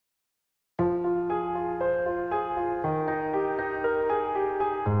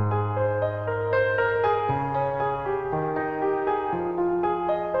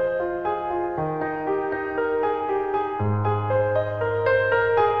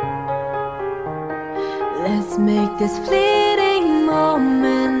Let's make this fleeting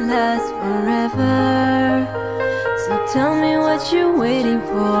moment last forever. So tell me what you're waiting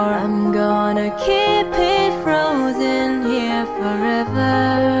for. I'm gonna keep it frozen here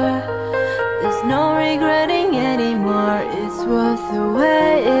forever. There's no regretting anymore. It's worth the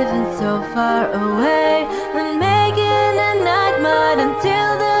wait, even so far away. And making a night mud until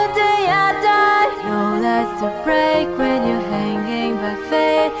the day I die. No lights to break when you're hanging by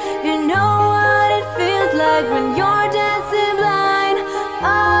fate. You know what it feels like when you're dancing blind,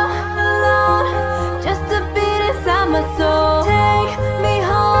 all alone, just a beat inside my soul. Take me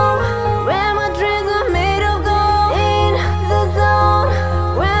home, where my dreams are made of gold. In the zone,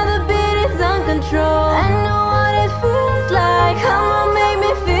 where the beat is uncontrolled. I know what it feels like. Come on, make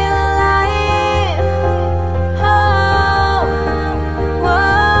me feel alive. Oh,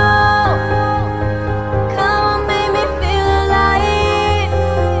 whoa. Come on, make me feel alive.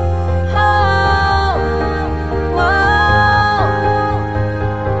 Oh, whoa.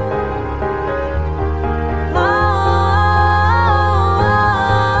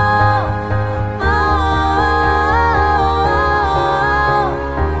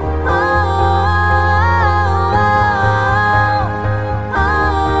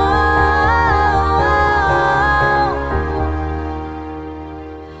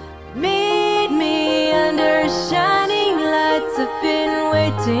 Meet me under shining lights. I've been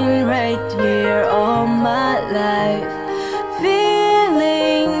waiting right here all my life.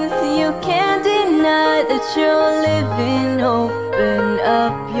 Feelings you can't deny that you're living. Open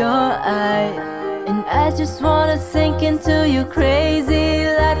up your eyes, and I just wanna sink into your crazy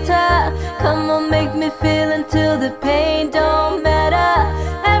laughter. Come on, make me feel until the pain don't matter.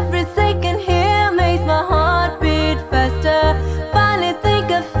 Every second here makes my heart beat faster. Finally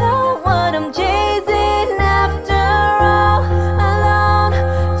think I found what I'm chasing after all. Alone,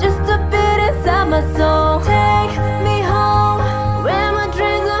 just a bit inside my soul. Take me home, where my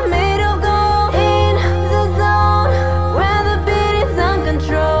dreams are made of gold. In the zone, where the beat is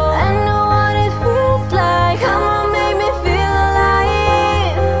uncontrolled. I know what it feels like. Come on, make me feel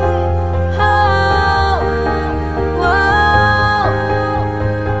alive. Oh, whoa.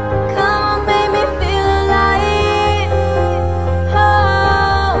 Come on, make me feel alive.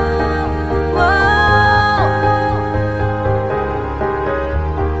 Oh, whoa.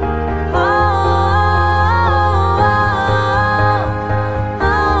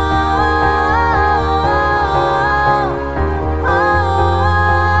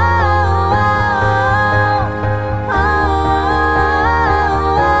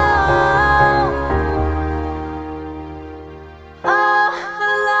 All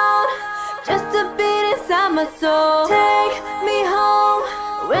alone, just a beat inside my soul. Take me home,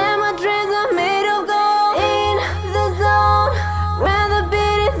 where my dreams are made of gold. In the zone, where the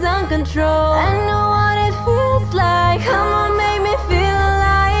beat is uncontrolled. I know what it feels like. Come on, make me feel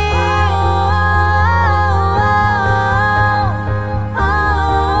alive.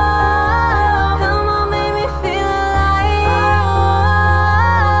 Come on, make me feel alive.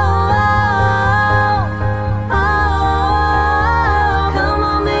 Come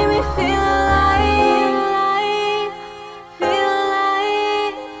on, make me feel alive. Feel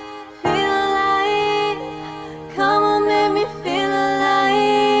alive, feel alive. Come on, make me feel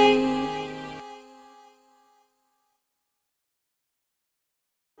alive.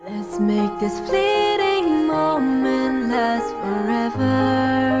 Let's make this fleeting moment last forever.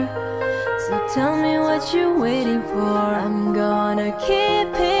 So tell me what you're waiting for. I'm gonna keep